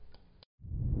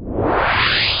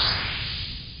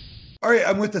right,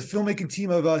 I'm with the filmmaking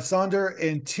team of Sander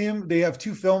and Tim. They have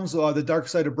two films: The Dark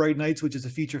Side of Bright Nights, which is a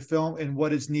feature film, and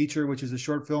What Is Nature, which is a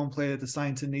short film played at the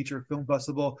Science and Nature Film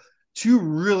Festival. Two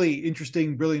really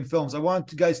interesting, brilliant films. I want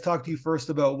to guys talk to you first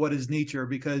about What Is Nature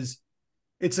because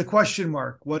it's a question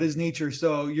mark. What is nature?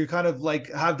 So you're kind of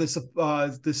like have this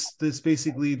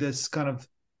basically this kind of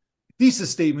thesis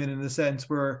statement in a sense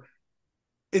where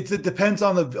it depends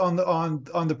on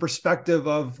the perspective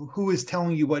of who is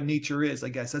telling you what nature is. I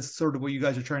guess that's sort of what you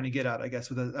guys are trying to get at. I guess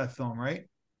with a film, right?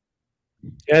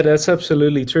 Yeah, that's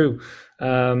absolutely true.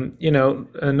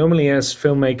 Normally as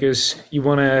filmmakers, you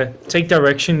want to take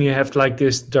direction. You have like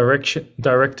this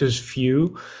director's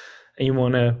view, and you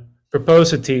want to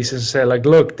propose a thesis and say, like,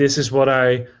 look, this is what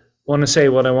I want to say,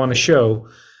 what I want to show.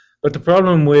 But the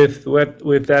problem with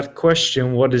that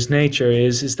question, what is nature,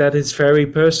 is that it's very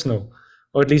personal,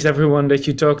 or at least everyone that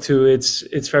you talk to,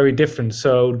 it's very different.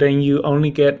 So then you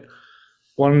only get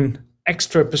one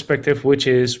extra perspective, which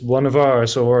is one of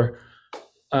ours, or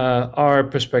our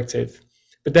perspective.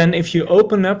 But then if you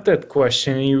open up that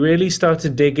question and you really start to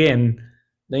dig in,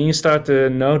 then you start to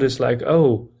notice like,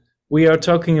 oh, we are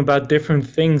talking about different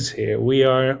things here. We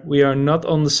are not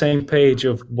on the same page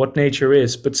of what nature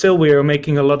is, but still we are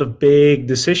making a lot of big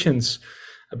decisions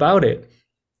about it.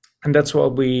 And that's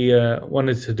what we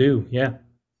wanted to do. Yeah.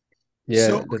 So Yeah,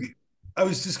 that, I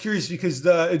was just curious because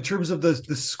in terms of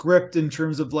the script, in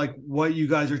terms of like what you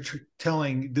guys are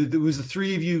telling, there was the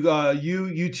three of you,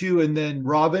 you two, and then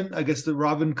Robin. I guess the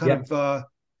Robin kind yeah. of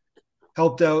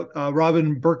helped out.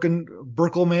 Robin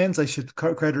Berkelmans. I should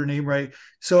credit her name right.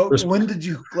 So when did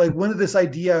this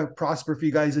idea prosper for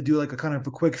you guys to do like a kind of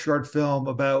a quick short film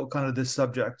about kind of this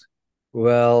subject?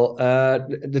 Well,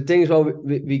 the thing is, well,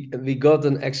 we got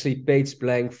an actually page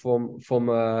blank from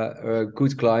a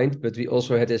good client, but we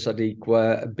also had this idea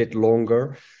a bit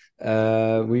longer.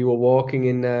 We were walking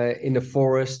in the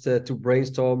forest to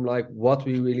brainstorm like what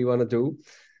we really want to do,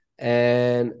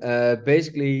 and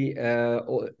basically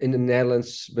in the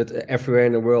Netherlands, but everywhere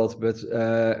in the world, but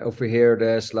over here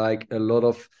there's like a lot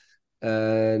of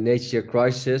nature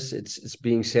crisis. It's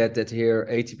being said that here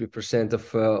 80%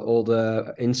 of all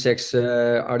the insects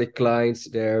are declined.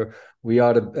 There we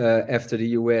are after the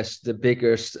US the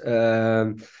biggest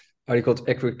how do you call it,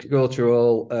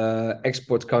 agricultural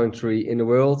export country in the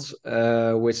world,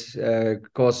 which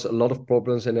causes a lot of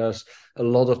problems, and there's a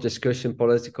lot of discussion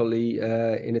politically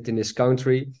in this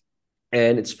country,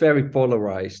 and it's very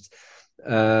polarized.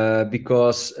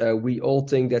 Because we all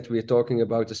think that we're talking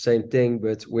about the same thing,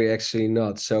 but we're actually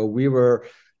not. So we were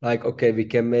like, okay, we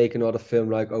can make another film.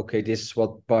 Like, okay, this is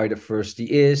what biodiversity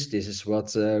is. This is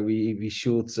what we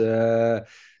should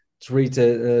treat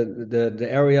the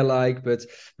area like. But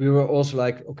we were also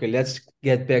like, okay, let's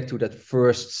get back to that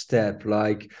first step.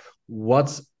 Like,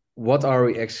 what are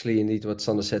we actually, indeed, what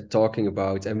Sander said, talking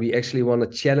about? And we actually want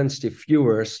to challenge the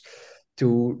viewers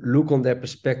to look on their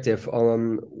perspective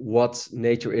on what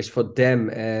nature is for them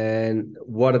and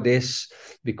what it is,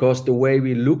 because the way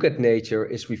we look at nature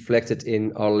is reflected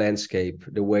in our landscape,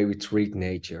 the way we treat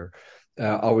nature.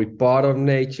 Are we part of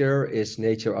nature? Is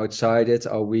nature outside it?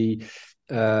 Are we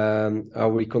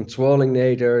controlling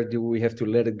nature? Do we have to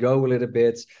let it go a little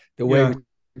bit? The way we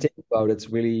think about it's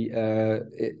really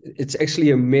it's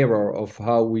actually a mirror of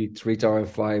how we treat our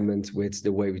environment with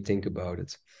the way we think about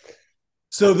it.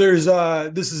 So there's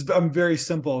I'm very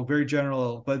simple, very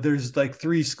general, but there's like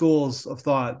three schools of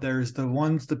thought. There's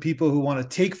the people who want to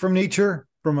take from nature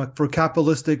for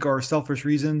capitalistic or selfish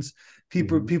reasons.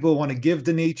 People want to give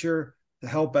to nature to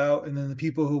help out, and then the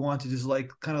people who want to just like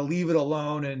kind of leave it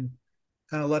alone and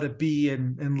kind of let it be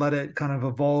and let it kind of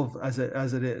evolve as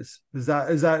it is. Is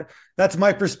that's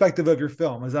my perspective of your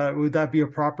film? Would that be a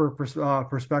proper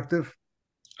perspective?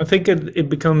 I think it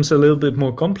becomes a little bit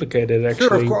more complicated,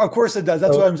 actually. Sure, of course it does.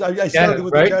 That's why I started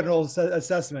with the general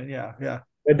assessment. Yeah.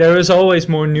 There is always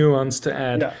more nuance to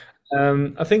add. Yeah.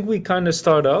 I think we kind of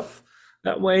start off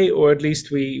that way, or at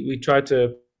least we try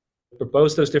to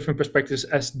propose those different perspectives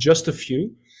as just a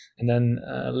few. And then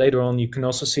later on, you can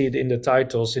also see it in the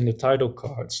titles, in the title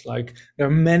cards. Like, there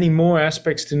are many more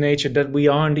aspects to nature that we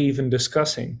aren't even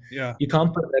discussing. Yeah. You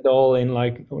can't put that all in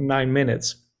like 9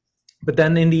 minutes. But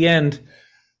then in the end,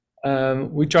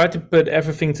 we try to put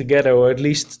everything together, or at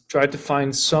least try to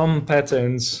find some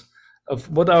patterns of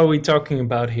what are we talking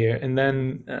about here. And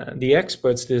then the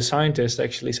experts, the scientists,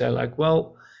 actually say like,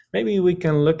 well, maybe we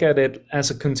can look at it as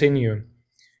a continuum.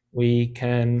 We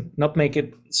can not make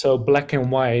it so black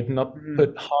and white, not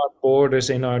put hard borders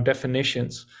in our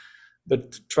definitions,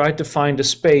 but try to find a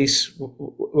space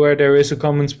where there is a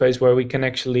common space where we can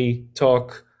actually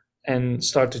talk and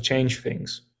start to change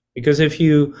things. Because if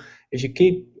you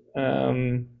keep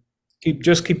um,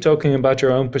 keep talking about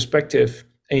your own perspective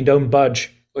and you don't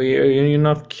budge, or you're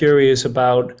not curious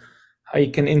about how you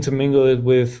can intermingle it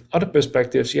with other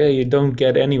perspectives, you don't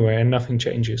get anywhere and nothing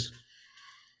changes.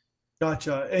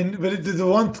 Gotcha. And but the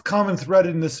one common thread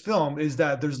in this film is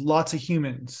that there's lots of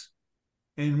humans,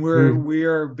 and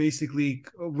we're basically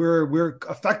we're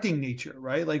affecting nature,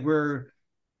 right? Like we're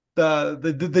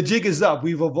the jig is up.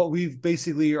 We've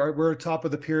basically we're top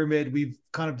of the pyramid. We've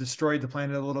kind of destroyed the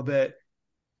planet a little bit,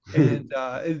 and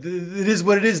it is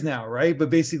what it is now, right?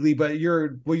 But basically, what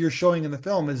you're showing in the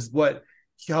film is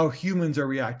how humans are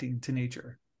reacting to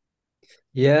nature.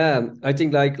 Yeah, I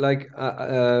think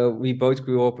we both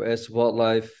grew up as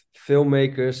wildlife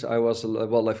filmmakers. I was a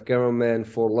wildlife cameraman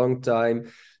for a long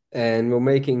time, and we're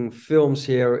making films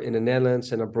here in the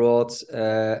Netherlands and abroad.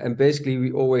 And basically,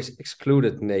 we always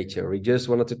excluded nature. We just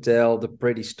wanted to tell the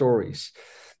pretty stories.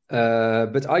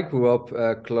 But I grew up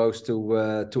close to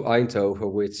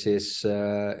Eindhoven, which is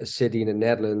a city in the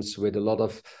Netherlands with a lot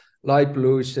of light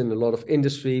pollution, a lot of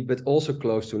industry, but also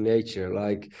close to nature.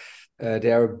 Like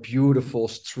there are beautiful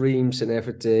streams and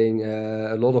everything,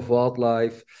 a lot of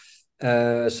wildlife.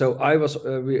 So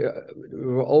we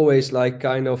were always like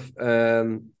kind of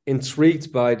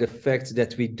intrigued by the fact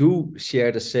that we do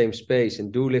share the same space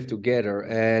and do live together.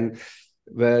 And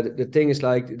but the thing is,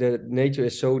 like, the nature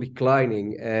is so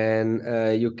declining,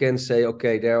 and you can say,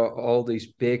 okay, there are all these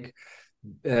big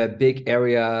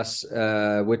areas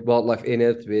with wildlife in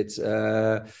it, with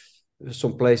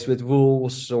some place with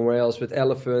wolves, somewhere else with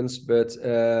elephants, but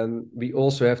we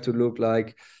also have to look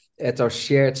like at our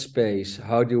shared space.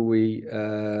 How do we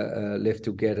live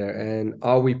together, and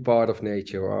are we part of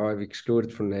nature, or are we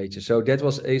excluded from nature? So that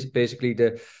was basically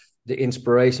the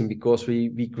inspiration, because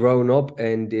we grown up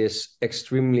in this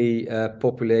extremely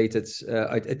populated.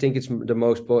 I think it's the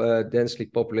most densely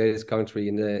populated country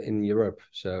in Europe.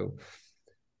 So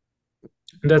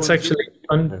that's actually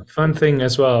fun thing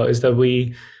as well, is that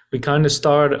we kind of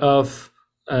start off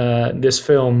this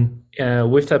film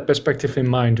with that perspective in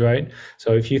mind, right?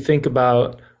 So if you think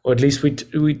about, or at least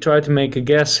we try to make a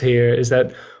guess here, is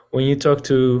that when you talk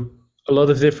to a lot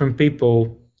of different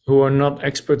people who are not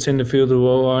experts in the field,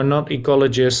 who are not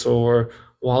ecologists or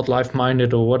wildlife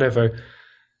minded or whatever,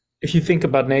 if you think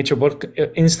about nature, what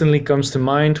instantly comes to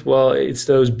mind? Well, it's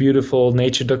those beautiful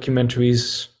nature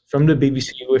documentaries from the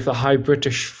BBC with a high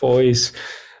British voice,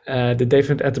 the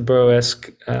David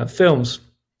Attenborough-esque films.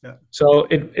 Yeah. So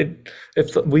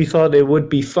we thought it would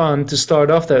be fun to start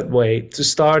off that way, to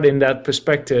start in that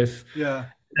perspective,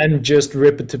 and just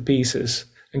rip it to pieces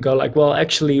and go like, well,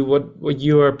 actually, what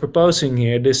you are proposing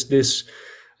here, this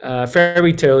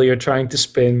fairy tale you're trying to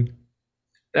spin,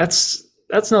 that's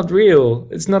not real.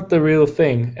 It's not the real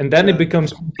thing, and then it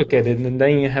becomes complicated, and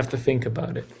then you have to think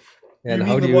about it. And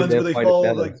you mean the ones where they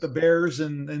follow like the bears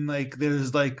and like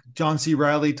there's like John C.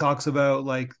 Reilly talks about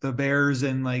like the bears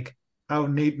and like how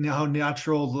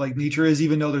natural like nature is,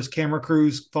 even though there's camera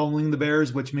crews following the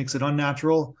bears, which makes it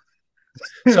unnatural.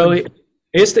 So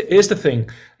here's the thing: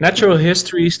 natural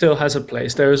history still has a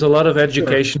place. There is a lot of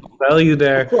educational value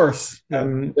there. Of course,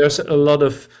 there's a lot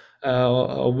of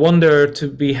wonder to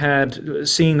be had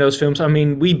seeing those films. I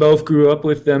mean, we both grew up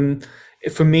with them.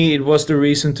 For me, it was the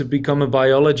reason to become a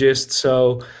biologist.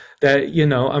 So that,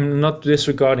 I'm not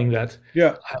disregarding that.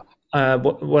 Yeah.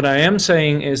 What I am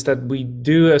saying is that we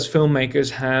do, as filmmakers,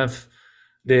 have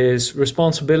this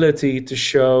responsibility to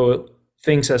show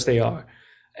things as they are.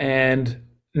 And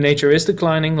nature is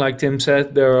declining, like Tim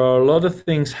said. There are a lot of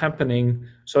things happening.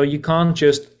 So you can't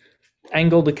just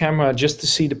angle the camera just to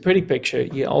see the pretty picture.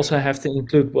 You also have to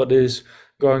include what is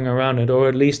going around it, or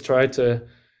at least try to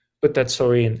put that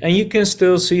story in. And you can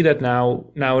still see that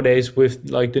nowadays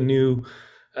with like the new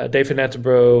David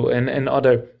Attenborough and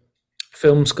other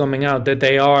films coming out, that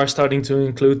they are starting to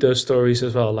include those stories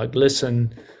as well. Like,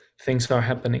 listen, things are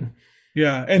happening.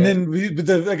 Yeah, and then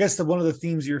I guess one of the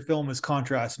themes of your film is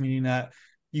contrast, meaning that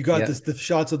you got the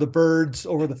shots of the birds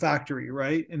over the factory,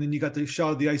 right? And then you got the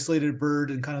shot of the isolated bird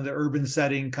and kind of the urban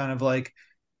setting, kind of like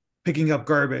picking up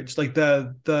garbage. Like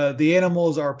the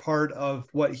animals are part of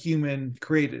what human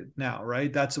created now,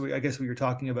 right? That's I guess what you're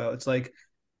talking about. It's like,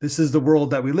 this is the world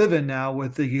that we live in now,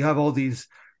 with you have all these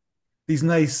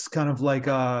nice kind of like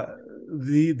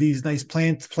these nice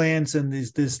plants and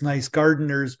this nice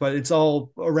gardeners, but it's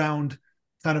all around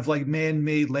kind of like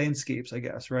man-made landscapes, I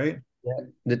guess, right?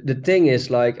 Yeah. The thing is,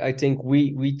 like, I think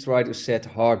we try to set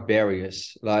hard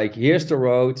barriers. Like, here's the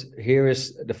road, here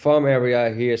is the farm area,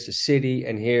 here's the city,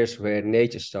 and here's where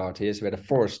nature starts, here's where the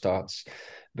forest starts.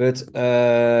 But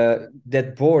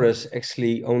that borders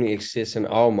actually only exist in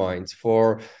our mind.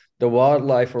 For the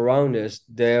wildlife around us,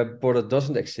 their border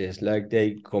doesn't exist. Like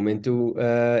they come into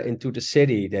the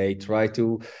city, they try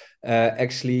to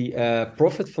actually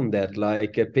profit from that.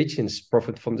 Like pigeons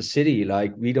profit from the city.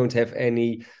 Like we don't have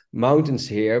any mountains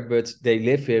here, but they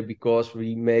live here because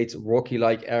we made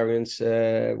rocky-like areas.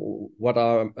 What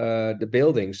are the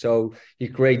buildings? So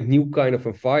you create new kind of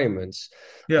environments.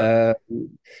 Yeah.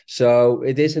 So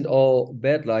it isn't all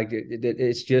bad. Like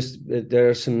it's just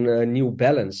there's a new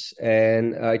balance,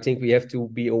 and I think we have to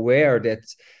be aware that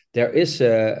there is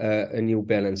a new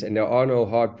balance, and there are no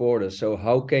hard borders. So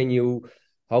how can you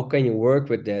work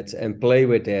with that and play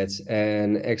with that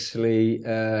and actually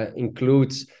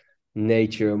include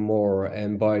nature more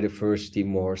and biodiversity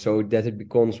more, so that it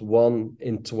becomes one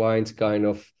entwined kind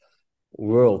of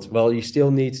world? Well, you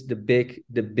still need the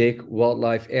big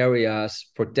wildlife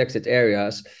areas, protected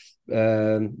areas,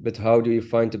 but how do you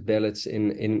find the balance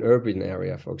in urban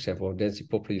area, for example, densely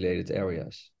populated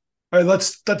areas? All right,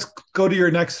 let's go to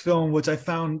your next film, which I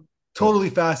found totally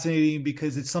fascinating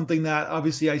because it's something that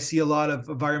obviously I see a lot of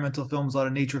environmental films, a lot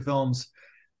of nature films.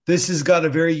 This has got a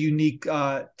very unique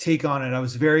take on it. I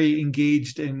was very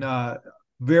engaged and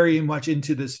very much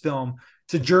into this film.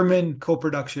 It's a German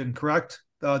co-production, correct?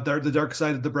 The Dark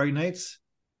Side of the Bright Nights.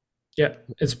 Yeah,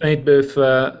 it's made with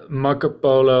Marco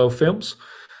Polo Films,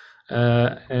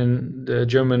 and the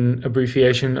German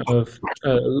abbreviation of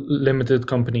limited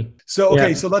company. So, okay,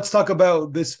 Yeah. so let's talk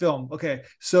about this film. Okay,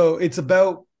 so it's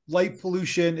about light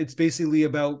pollution. It's basically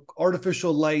about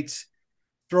artificial light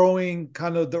throwing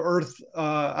kind of the earth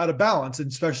out of balance,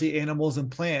 and especially animals and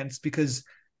plants, because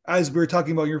as we were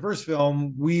talking about in your first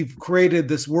film, we've created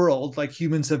this world, like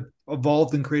humans have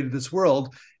evolved and created this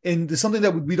world. And there's something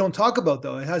that we don't talk about,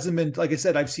 though. It hasn't been, like I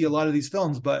said, I've seen a lot of these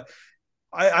films, but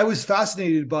I was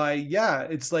fascinated by, yeah,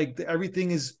 it's like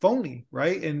everything is phony,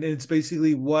 right? And it's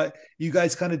basically what you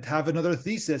guys kind of have another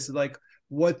thesis, like,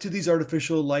 what do these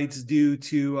artificial lights do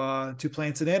to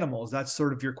plants and animals? That's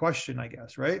sort of your question, I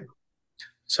guess, right?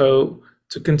 So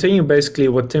to continue basically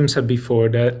what Tim said before,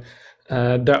 that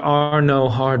there are no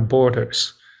hard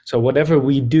borders. So whatever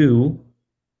we do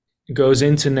goes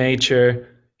into nature,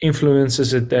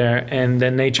 influences it there, and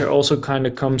then nature also kind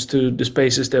of comes to the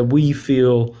spaces that we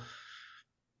feel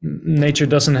nature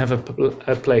doesn't have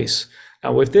a place.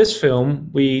 Now with this film,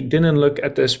 we didn't look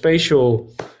at the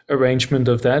spatial arrangement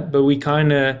of that, but we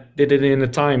kind of did it in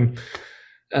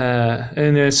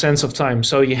a sense of time.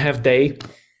 So you have day,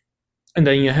 and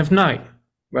then you have night,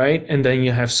 right? And then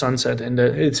you have sunset, and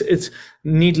it's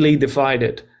neatly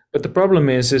divided. But the problem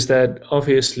is that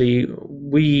obviously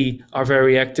we are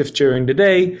very active during the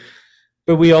day,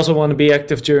 but we also want to be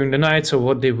active during the night. So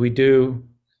what did we do?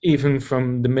 Even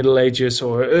from the Middle Ages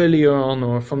or earlier on,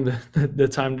 or from the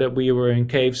time that we were in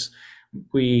caves,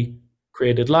 we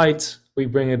created light, we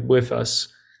bring it with us.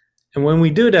 And when we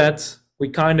do that, we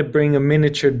kind of bring a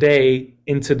miniature day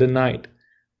into the night.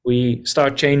 We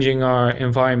start changing our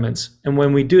environments. And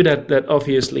when we do that, that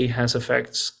obviously has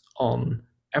effects on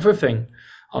everything,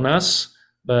 on us,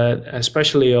 but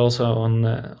especially also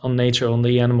on nature, on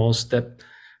the animals that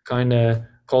kind of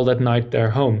call that night their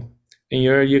home. And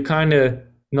you're kind of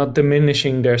not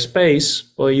diminishing their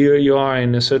space. Well, you are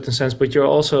in a certain sense, but you're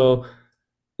also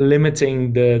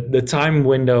limiting the time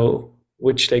window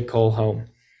which they call home.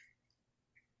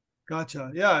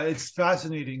 Gotcha. Yeah, it's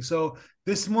fascinating. So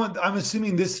this one, I'm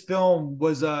assuming this film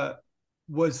was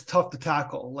tough to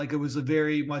tackle. Like it was a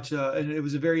very much and it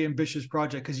was a very ambitious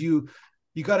project, because you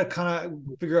got to kind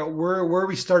of figure out where are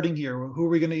we starting here? Who are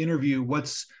we going to interview?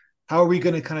 How are we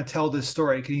going to kind of tell this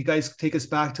story? Can you guys take us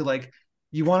back to, like,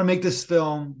 you want to make this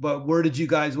film, but what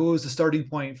was the starting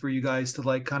point for you guys to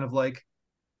like kind of like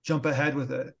jump ahead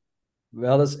with it?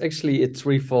 Well, it's actually a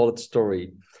threefold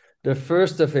story. The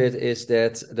first of it is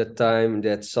that the time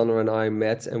that Sandra and I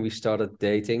met and we started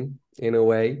dating in a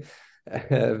way,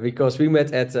 because we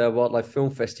met at a Wildlife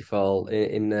Film Festival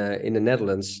in the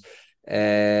Netherlands,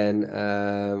 and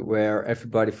where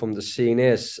everybody from the scene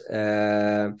is.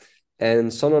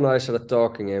 And Sandra and I started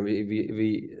talking, and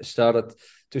we started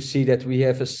to see that we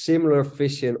have a similar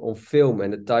vision on film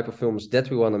and the type of films that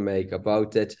we want to make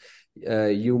about that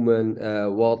human,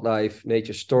 wildlife,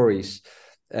 nature stories.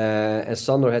 And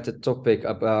Sander had the topic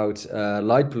about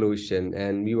light pollution,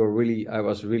 and I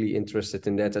was really interested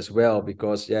in that as well,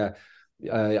 because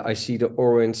I see the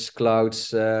orange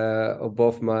clouds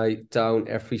above my town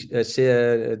every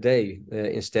day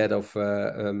instead of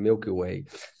Milky Way.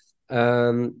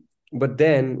 But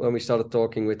then when we started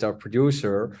talking with our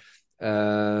producer,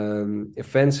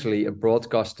 eventually a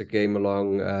broadcaster came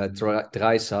along,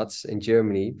 Dreisatz in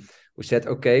Germany, we said,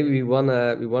 okay, we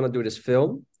wanna do this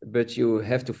film, but you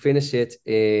have to finish it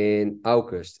in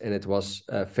August, and it was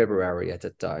February at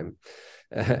that time.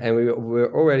 And we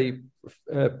were already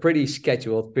pretty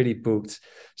scheduled, pretty booked.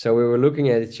 So we were looking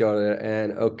at each other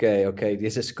and okay,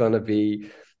 this is gonna be,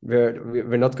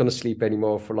 we're not gonna sleep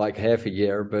anymore for like half a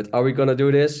year, but are we gonna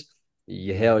do this?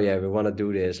 Yeah, hell yeah, we want to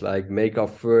do this, like make our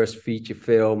first feature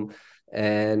film.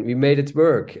 And we made it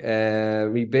work.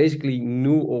 We basically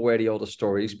knew already all the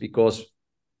stories because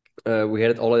we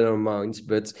had it all in our minds,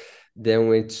 but then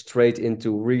went straight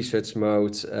into research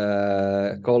mode,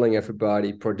 calling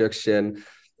everybody, production.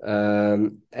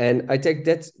 And I think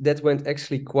that went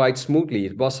actually quite smoothly.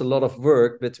 It was a lot of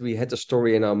work, but we had the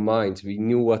story in our mind. We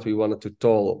knew what we wanted to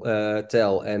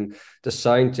tell, and the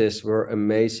scientists were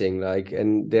amazing. Like,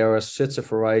 and there are such a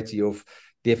variety of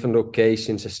different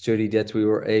locations, a study that we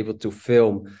were able to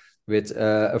film with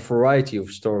a variety of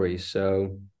stories.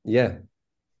 So yeah.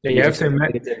 Yeah, you have to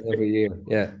every year.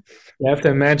 Yeah. You have to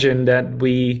imagine that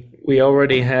we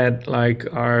already had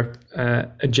like our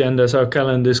agendas, our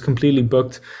calendars completely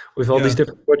booked with all these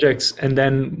different projects, and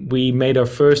then we made our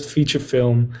first feature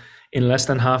film in less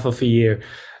than half of a year,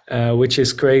 which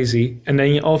is crazy. And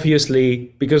then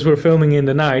obviously, because we're filming in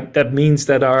the night, that means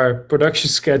that our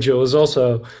production schedule is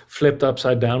also flipped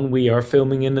upside down. We are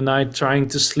filming in the night, trying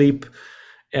to sleep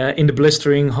in the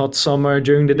blistering hot summer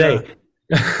during the day.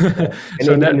 And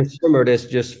so in that, the summer, there's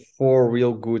just 4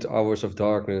 real good hours of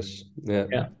darkness.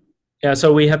 yeah.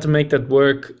 So we had to make that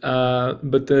work.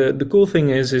 But the cool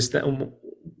thing is that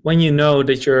when you know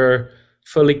that you're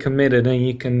fully committed and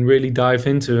you can really dive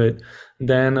into it,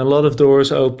 then a lot of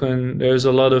doors open. There's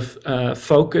a lot of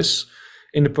focus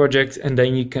in the project, and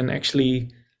then you can actually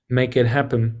make it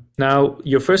happen. Now,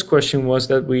 your first question was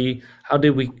that how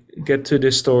did we get to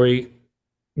this story?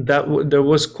 There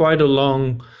was quite a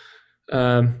long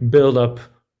build up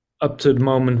to the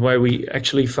moment where we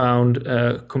actually found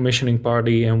a commissioning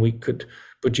party and we could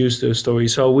produce the story.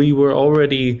 So we were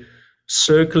already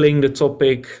circling the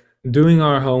topic, doing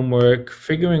our homework,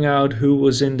 figuring out who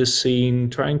was in the scene,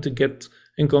 trying to get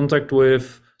in contact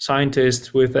with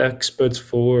scientists, with experts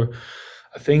for,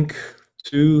 I think,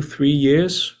 2-3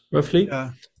 years roughly.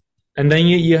 Yeah. And then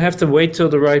you have to wait till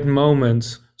the right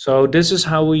moment. So this is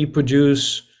how we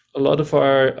produce a lot of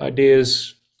our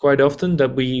ideas quite often,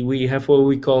 that we have what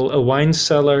we call a wine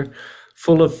cellar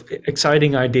full of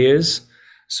exciting ideas,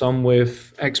 some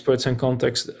with experts and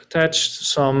context attached,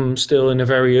 some still in a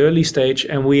very early stage,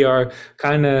 and we are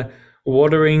kind of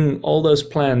watering all those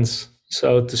plants,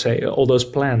 so to say, all those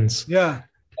plans. Yeah.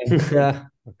 Yeah.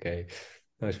 Okay.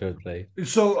 Nice wordplay.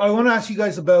 So I want to ask you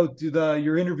guys about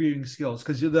your interviewing skills,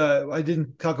 because I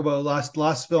didn't talk about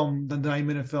last film, the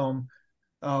 9-minute film.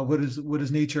 What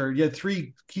is nature? You had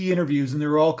 3 key interviews, and they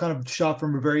were all kind of shot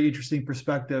from a very interesting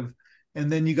perspective.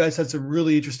 And then you guys had some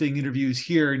really interesting interviews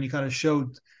here, and you kind of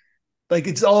showed, like,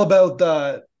 it's all about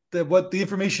what the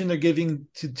information they're giving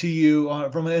to you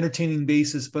from an entertaining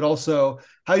basis, but also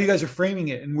how you guys are framing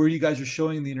it and where you guys are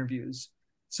showing the interviews.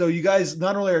 So you guys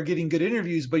not only are getting good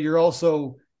interviews, but you're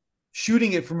also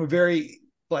shooting it from a very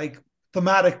like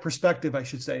thematic perspective, I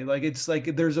should say. Like, it's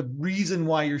like there's a reason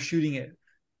why you're shooting it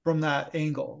from that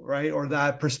angle, right? Or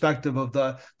that perspective of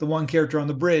the one character on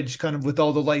the bridge, kind of with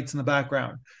all the lights in the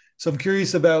background. So I'm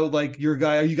curious about like you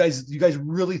guys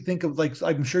really think of, like,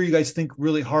 I'm sure you guys think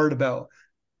really hard about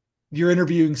your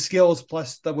interviewing skills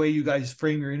plus the way you guys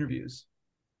frame your interviews.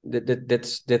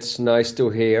 That's nice to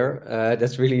hear.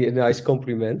 That's really a nice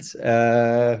compliment.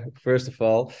 First of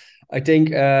all, I think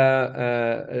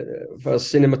for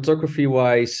cinematography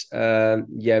wise,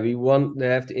 we want to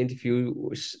have the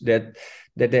interviews that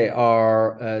they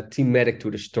are thematic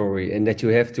to the story, and that you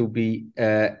have to be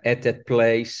at that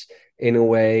place in a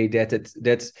way that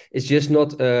it's just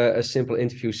not a simple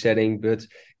interview setting, but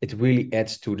it really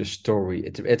adds to the story.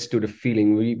 It adds to the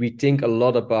feeling. We think a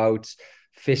lot about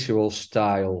visual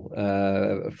style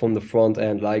from the front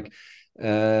end, like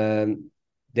that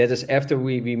is after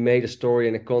we made a story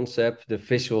and a concept, the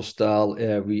visual style,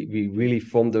 we really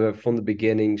from the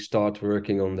beginning start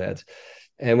working on that.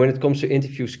 And when it comes to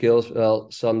interview skills,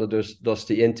 well, Sander does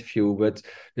the interview, but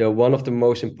one of the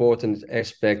most important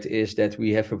aspects is that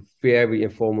we have a very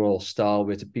informal style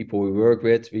with the people we work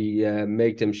with. We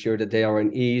make them sure that they are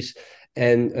in ease.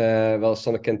 And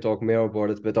Sander can talk more about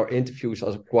it, but our interviews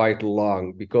are quite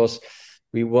long because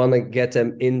we want to get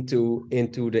them into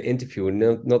the interview.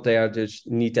 Not they are just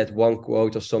need that one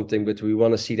quote or something, but we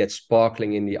want to see that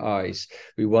sparkling in the eyes.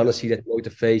 We want to see that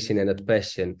motivation and that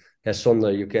passion. Yeah,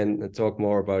 Sander, you can talk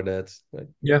more about that.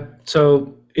 Yeah.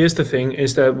 So here's the thing: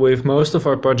 is that with most of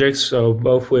our projects, so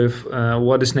both with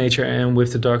What Is Nature and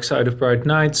with The Dark Side of Bright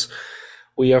Nights,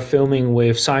 we are filming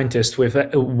with scientists, with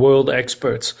world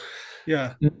experts.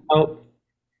 Yeah. Now,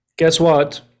 guess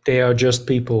what? They are just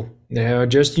people. They are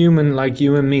just human like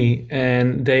you and me.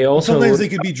 And they also sometimes they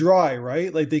could be dry,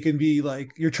 right? Like they can be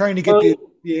like you're trying to get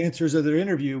the answers of their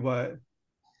interview, but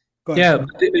go ahead. yeah,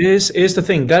 but here's the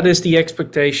thing. That is the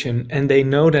expectation, and they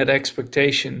know that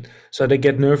expectation, so they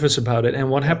get nervous about it. And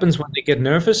what happens when they get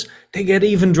nervous? They get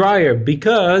even drier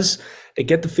because they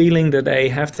get the feeling that they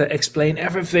have to explain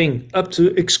everything up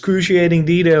to excruciating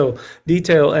detail,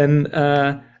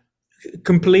 and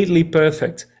completely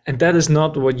perfect. And that is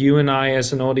not what you and I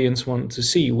as an audience want to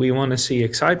see. We want to see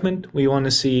excitement. We want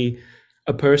to see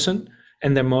a person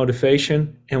and their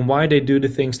motivation and why they do the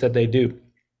things that they do.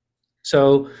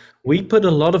 So we put a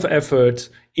lot of effort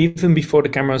even before the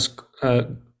cameras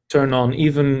turn on,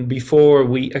 even before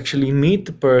we actually meet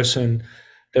the person,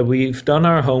 that we've done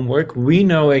our homework. We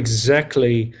know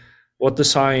exactly what the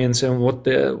science and what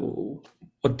the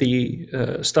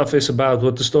stuff is about,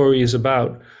 what the story is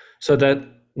about, so that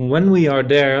when we are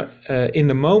there in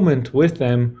the moment with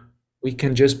them, we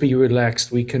can just be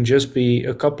relaxed. We can just be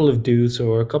a couple of dudes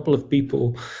or a couple of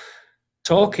people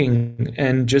talking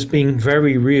and just being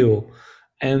very real.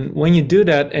 And when you do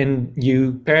that and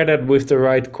you pair that with the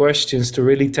right questions to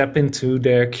really tap into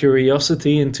their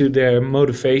curiosity, into their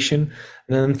motivation,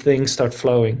 then things start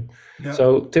flowing. Yeah.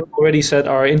 So Tim already said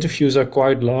our interviews are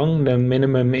quite long. The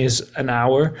minimum is an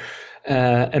hour,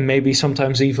 and maybe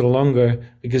sometimes even longer,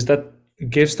 because that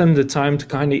gives them the time to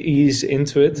kind of ease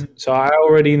into it. So I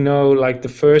already know, like, the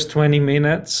first 20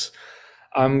 minutes,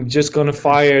 I'm just going to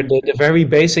fire the very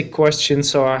basic questions,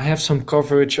 so I have some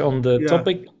coverage on the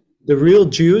topic. The real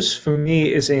juice for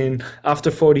me is in after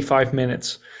 45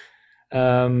 minutes.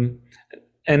 And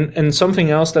something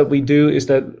else that we do is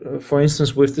that, for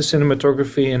instance, with the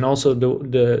cinematography and also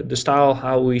the style,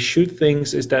 how we shoot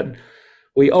things, is that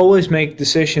we always make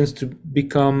decisions to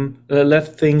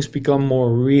let things become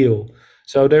more real.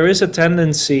 So there is a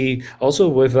tendency also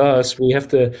with us, we have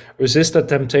to resist that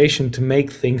temptation to make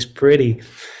things pretty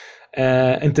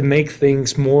and to make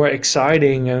things more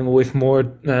exciting and with more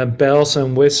bells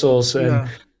and whistles and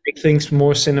make things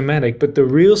more cinematic. But the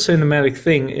real cinematic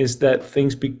thing is that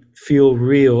things feel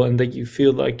real and that you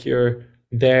feel like you're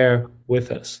there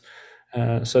with us.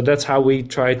 So that's how we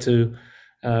try to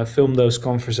film those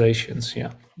conversations.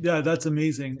 Yeah, that's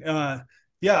amazing.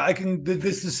 I can.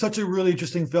 This is such a really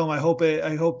interesting film. I hope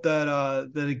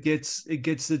that it gets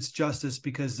its justice,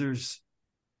 because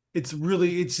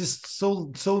it's just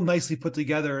so nicely put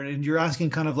together, and you're asking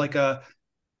kind of like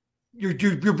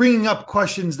you're bringing up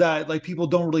questions that, like, people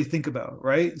don't really think about,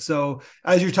 right? So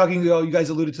as you're talking, you guys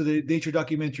alluded to the nature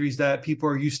documentaries that people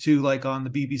are used to, like on the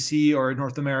BBC or in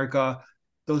North America,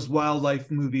 those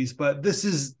wildlife movies. But this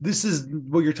is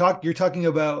what you're talking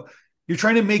about. You're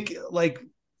trying to make, like,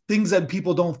 things that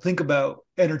people don't think about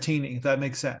entertaining, if that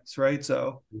makes sense, right?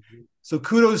 So so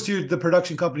kudos to the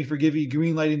production company for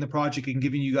greenlighting the project and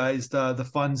giving you guys the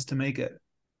funds to make it.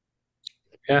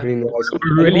 Yeah, really nice. So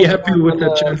we're really happy with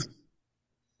that chance.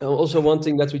 Also, one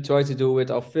thing that we try to do with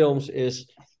our films is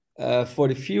for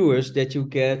the viewers, that you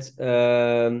get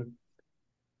a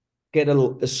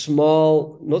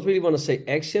small, not really want to say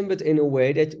action, but in a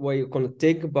way that where you're going to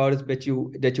think about it, but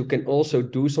that you can also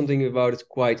do something about it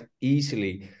quite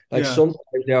easily. Like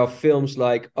sometimes there are films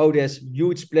like, oh, there's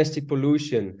huge plastic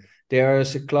pollution,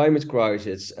 there's a climate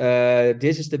crisis,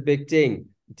 this is the big thing,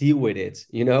 deal with it.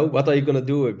 What are you going to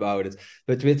do about it?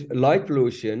 But with light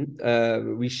pollution,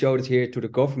 we showed it here to the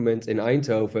government in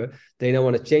Eindhoven. They now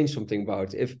want to change something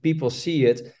about it. If people see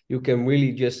it, you can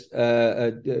really just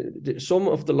some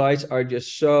of the lights are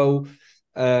just so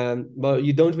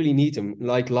you don't really need them,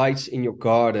 like lights in your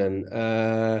garden,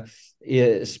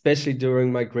 especially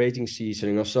during migrating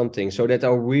season or something. So that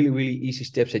are really, really easy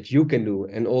steps that you can do.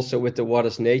 And also with the What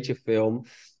Is Nature film,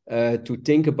 to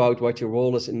think about what your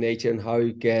role is in nature and how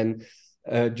you can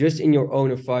just in your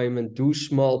own environment do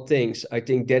small things. I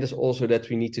think that is also that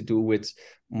we need to do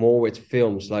more with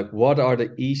films. Like, what are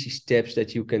the easy steps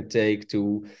that you can take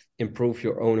to improve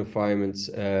your own environment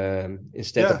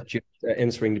instead of just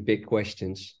answering the big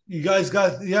questions? You guys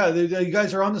you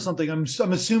guys are onto something. I'm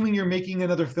assuming you're making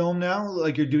another film now.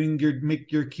 Like,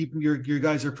 you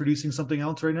guys are producing something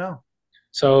else right now.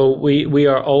 So we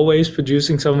are always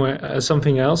producing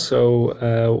something else.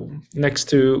 So next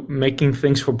to making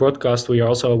things for broadcast, we are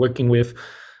also working with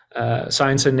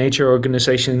science and nature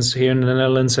organizations here in the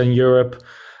Netherlands and Europe,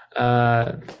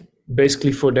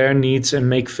 basically for their needs, and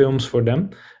make films for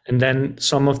them. And then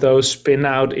some of those spin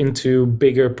out into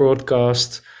bigger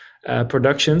broadcast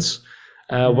productions.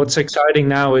 What's exciting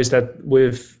now is that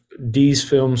with these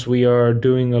films, we are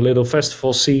doing a little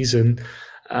festival season.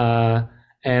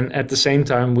 And at the same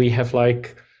time, we have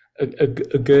like a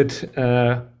good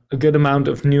amount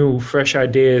of new, fresh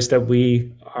ideas that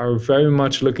we are very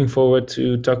much looking forward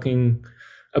to talking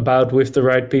about with the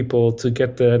right people to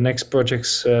get the next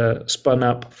projects spun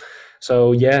up.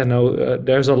 So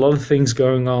there's a lot of things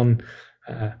going on.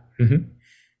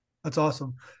 That's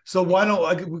awesome. So why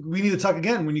don't we need to talk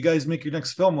again when you guys make your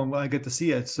next film when I get to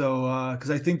see it? So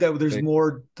because I think that there's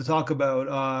more to talk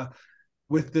about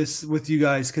with you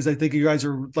guys, because I think you guys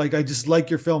are like, I just like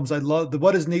your films. I love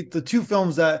the two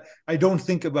films that I don't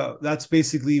think about. That's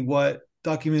basically what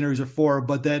documentaries are for.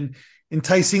 But then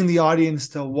enticing the audience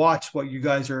to watch what you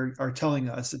guys are telling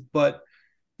us, but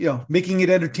making it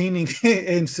entertaining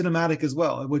and cinematic as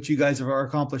well, what you guys are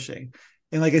accomplishing.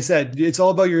 And like I said, it's all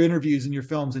about your interviews and your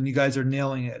films, and you guys are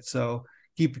nailing it. So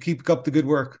keep up the good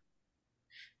work.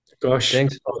 Gosh,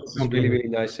 thanks. It's really, really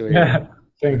nice to hear. Yeah,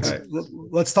 thanks. Right,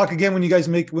 let's talk again when you guys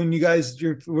if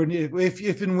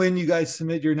and when you guys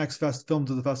submit your next film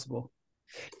to the festival.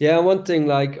 Yeah, one thing,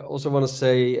 like, also want to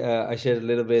say, I shared a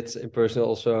little bit in person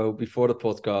also before the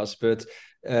podcast, but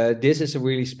this is a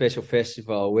really special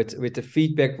festival with the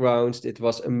feedback rounds. It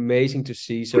was amazing to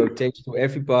see. So thanks to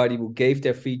everybody who gave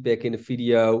their feedback in the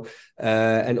video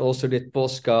and also did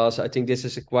podcasts. I think this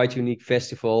is a quite unique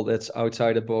festival that's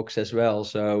outside the box as well.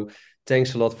 So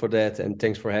thanks a lot for that, and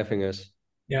thanks for having us.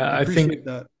 Yeah, I think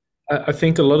that. I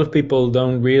think a lot of people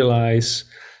don't realize.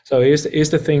 So here's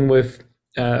the thing with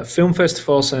film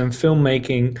festivals and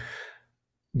filmmaking.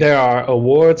 There are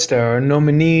awards, there are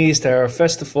nominees, there are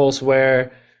festivals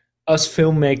where us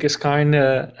filmmakers kind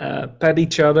of pat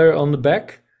each other on the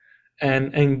back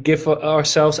and give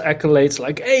ourselves accolades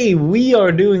like, hey, we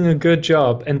are doing a good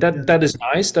job. And that is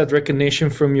nice, that recognition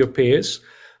from your peers.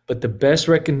 But the best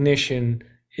recognition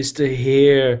is to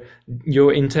hear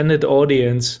your intended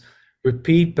audience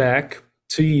repeat back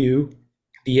to you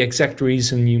the exact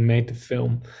reason you made the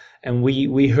film. And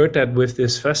we heard that with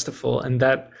this festival, and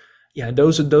that,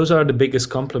 those are the biggest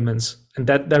compliments, and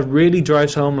that really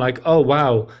drives home like, oh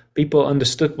wow, people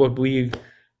understood what we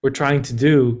were trying to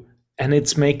do, and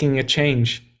it's making a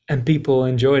change, and people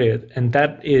enjoyed it, and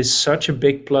that is such a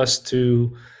big plus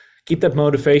to keep that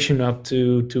motivation up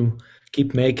to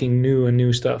keep making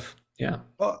new stuff. Yeah.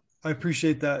 Well, I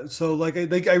appreciate that. So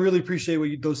I really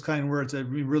appreciate those kind words. It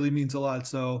really means a lot.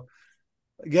 So.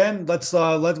 Again,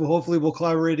 hopefully we'll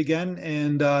collaborate again,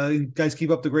 and guys,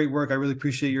 keep up the great work. I really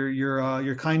appreciate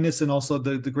your kindness and also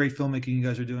the great filmmaking you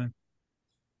guys are doing.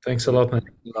 Thanks a lot, man.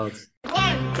 1, 2,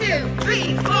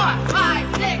 3, 4,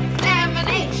 5, 6, 7,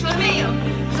 8, Schlemiel,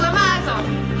 Schlemazel,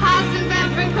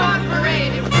 Hasenbemp Incorporated.